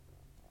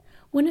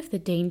One of the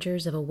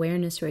dangers of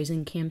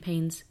awareness-raising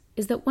campaigns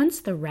is that once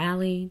the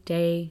rally,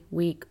 day,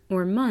 week,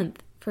 or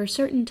month for a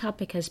certain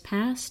topic has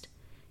passed,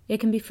 it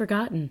can be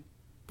forgotten.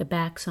 The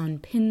backs on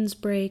pins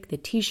break, the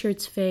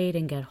t-shirts fade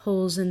and get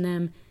holes in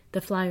them,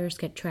 the flyers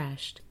get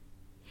trashed.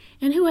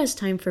 And who has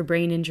time for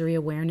brain injury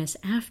awareness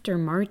after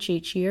March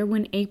each year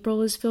when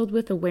April is filled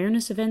with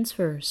awareness events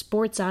for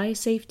sports eye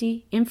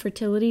safety,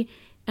 infertility,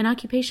 and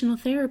occupational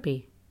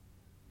therapy?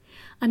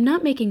 I'm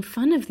not making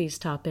fun of these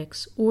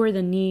topics or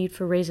the need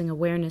for raising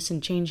awareness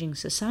and changing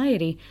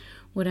society.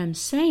 What I'm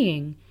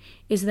saying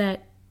is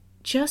that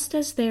just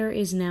as there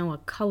is now a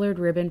colored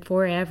ribbon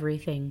for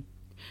everything,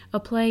 a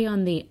play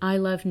on the I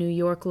Love New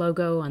York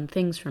logo on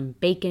things from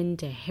bacon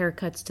to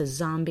haircuts to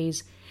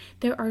zombies,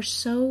 there are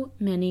so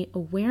many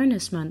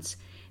awareness months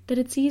that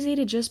it's easy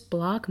to just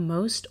block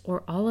most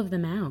or all of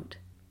them out.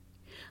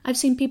 I've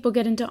seen people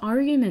get into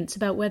arguments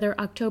about whether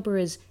October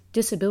is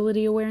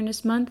Disability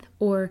Awareness Month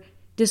or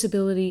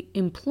Disability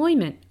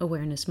Employment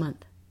Awareness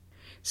Month.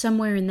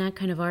 Somewhere in that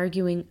kind of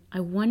arguing, I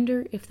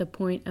wonder if the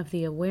point of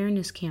the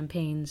awareness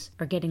campaigns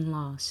are getting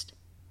lost.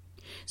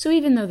 So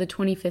even though the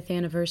 25th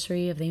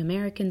anniversary of the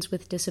Americans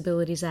with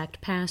Disabilities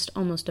Act passed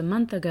almost a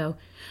month ago,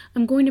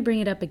 I'm going to bring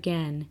it up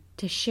again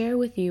to share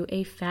with you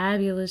a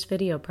fabulous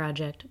video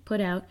project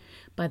put out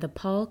by the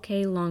Paul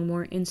K.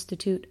 Longmore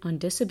Institute on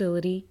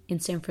Disability in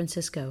San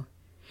Francisco.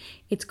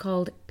 It's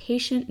called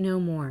Patient No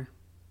More.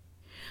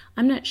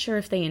 I'm not sure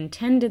if they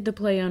intended the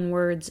play on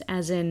words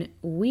as in,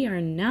 we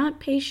are not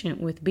patient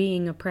with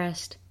being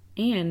oppressed,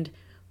 and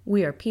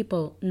we are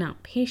people,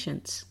 not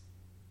patients.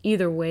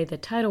 Either way, the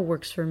title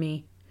works for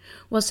me.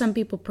 While some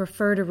people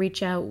prefer to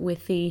reach out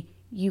with the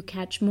you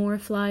catch more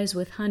flies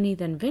with honey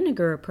than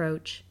vinegar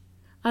approach,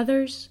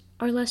 others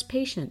are less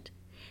patient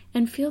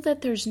and feel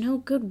that there's no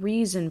good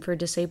reason for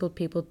disabled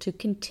people to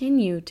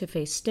continue to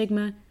face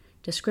stigma,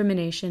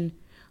 discrimination,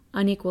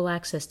 unequal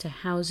access to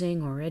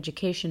housing or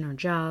education or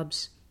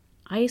jobs,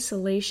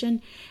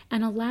 isolation,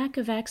 and a lack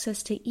of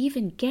access to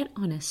even get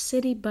on a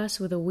city bus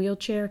with a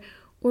wheelchair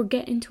or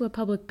get into a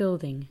public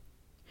building.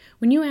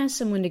 When you ask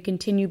someone to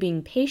continue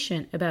being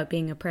patient about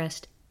being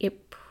oppressed,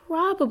 it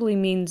probably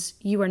means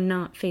you are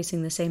not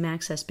facing the same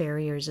access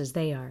barriers as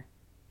they are.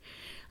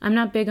 I'm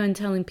not big on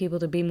telling people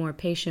to be more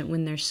patient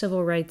when their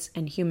civil rights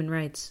and human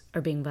rights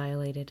are being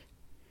violated.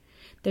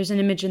 There's an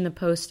image in the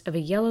post of a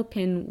yellow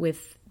pin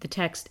with the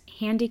text,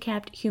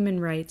 Handicapped Human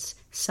Rights,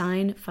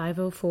 Sign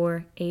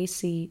 504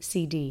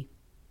 ACCD.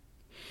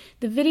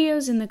 The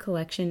videos in the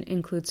collection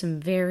include some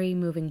very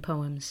moving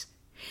poems.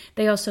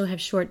 They also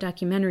have short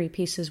documentary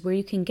pieces where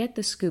you can get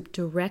the scoop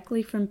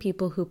directly from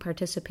people who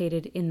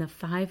participated in the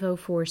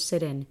 504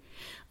 sit-in,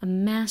 a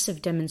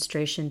massive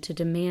demonstration to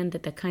demand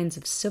that the kinds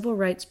of civil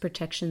rights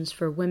protections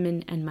for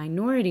women and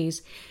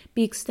minorities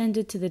be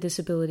extended to the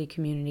disability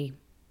community.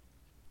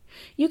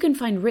 You can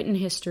find written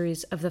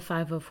histories of the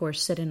 504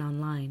 sit-in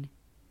online.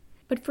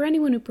 But for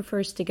anyone who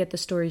prefers to get the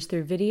stories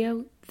through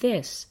video,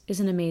 this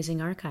is an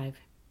amazing archive.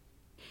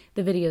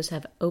 The videos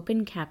have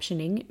open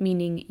captioning,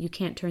 meaning you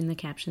can't turn the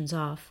captions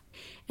off,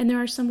 and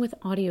there are some with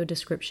audio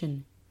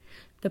description.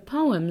 The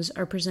poems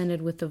are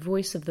presented with the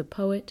voice of the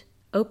poet,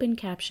 open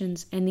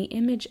captions, and the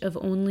image of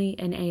only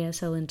an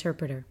ASL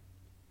interpreter.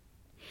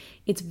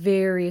 It's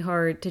very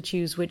hard to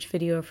choose which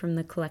video from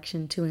the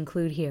collection to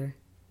include here.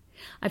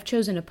 I've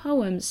chosen a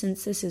poem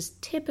since this is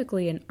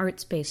typically an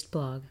arts-based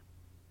blog.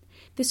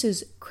 This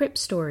is Crip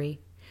Story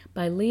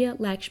by Leah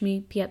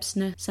Lakshmi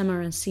Piepsna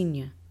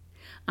Samarasinya.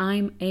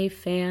 I'm a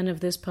fan of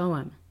this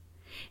poem.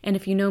 And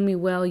if you know me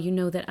well, you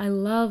know that I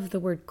love the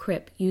word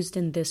crip used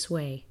in this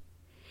way.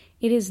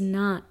 It is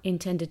not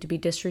intended to be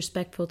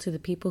disrespectful to the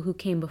people who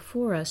came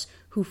before us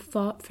who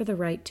fought for the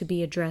right to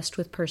be addressed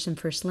with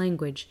person-first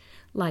language,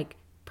 like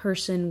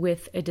person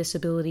with a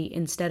disability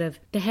instead of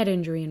the head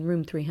injury in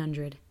room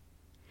 300.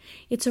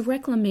 It's a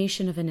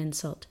reclamation of an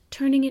insult,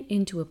 turning it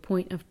into a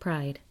point of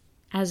pride,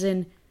 as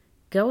in,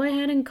 go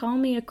ahead and call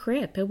me a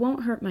crip, it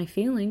won't hurt my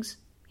feelings.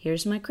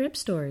 Here's my crip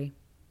story.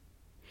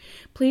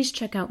 Please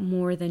check out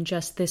more than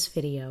just this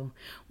video.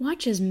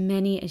 Watch as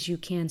many as you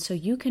can so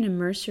you can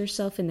immerse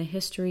yourself in the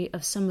history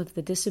of some of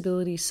the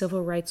disability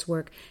civil rights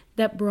work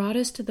that brought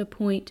us to the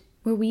point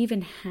where we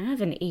even have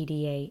an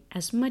ADA,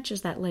 as much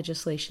as that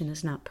legislation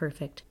is not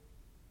perfect.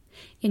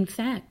 In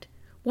fact,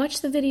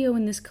 watch the video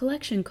in this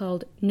collection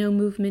called No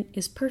Movement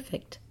is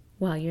Perfect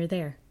while you're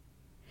there.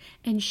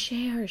 And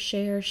share.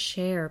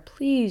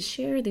 Please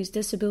share these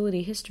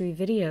disability history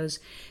videos.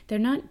 They're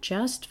not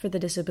just for the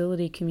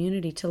disability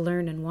community to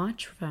learn and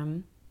watch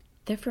from.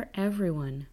 They're for everyone.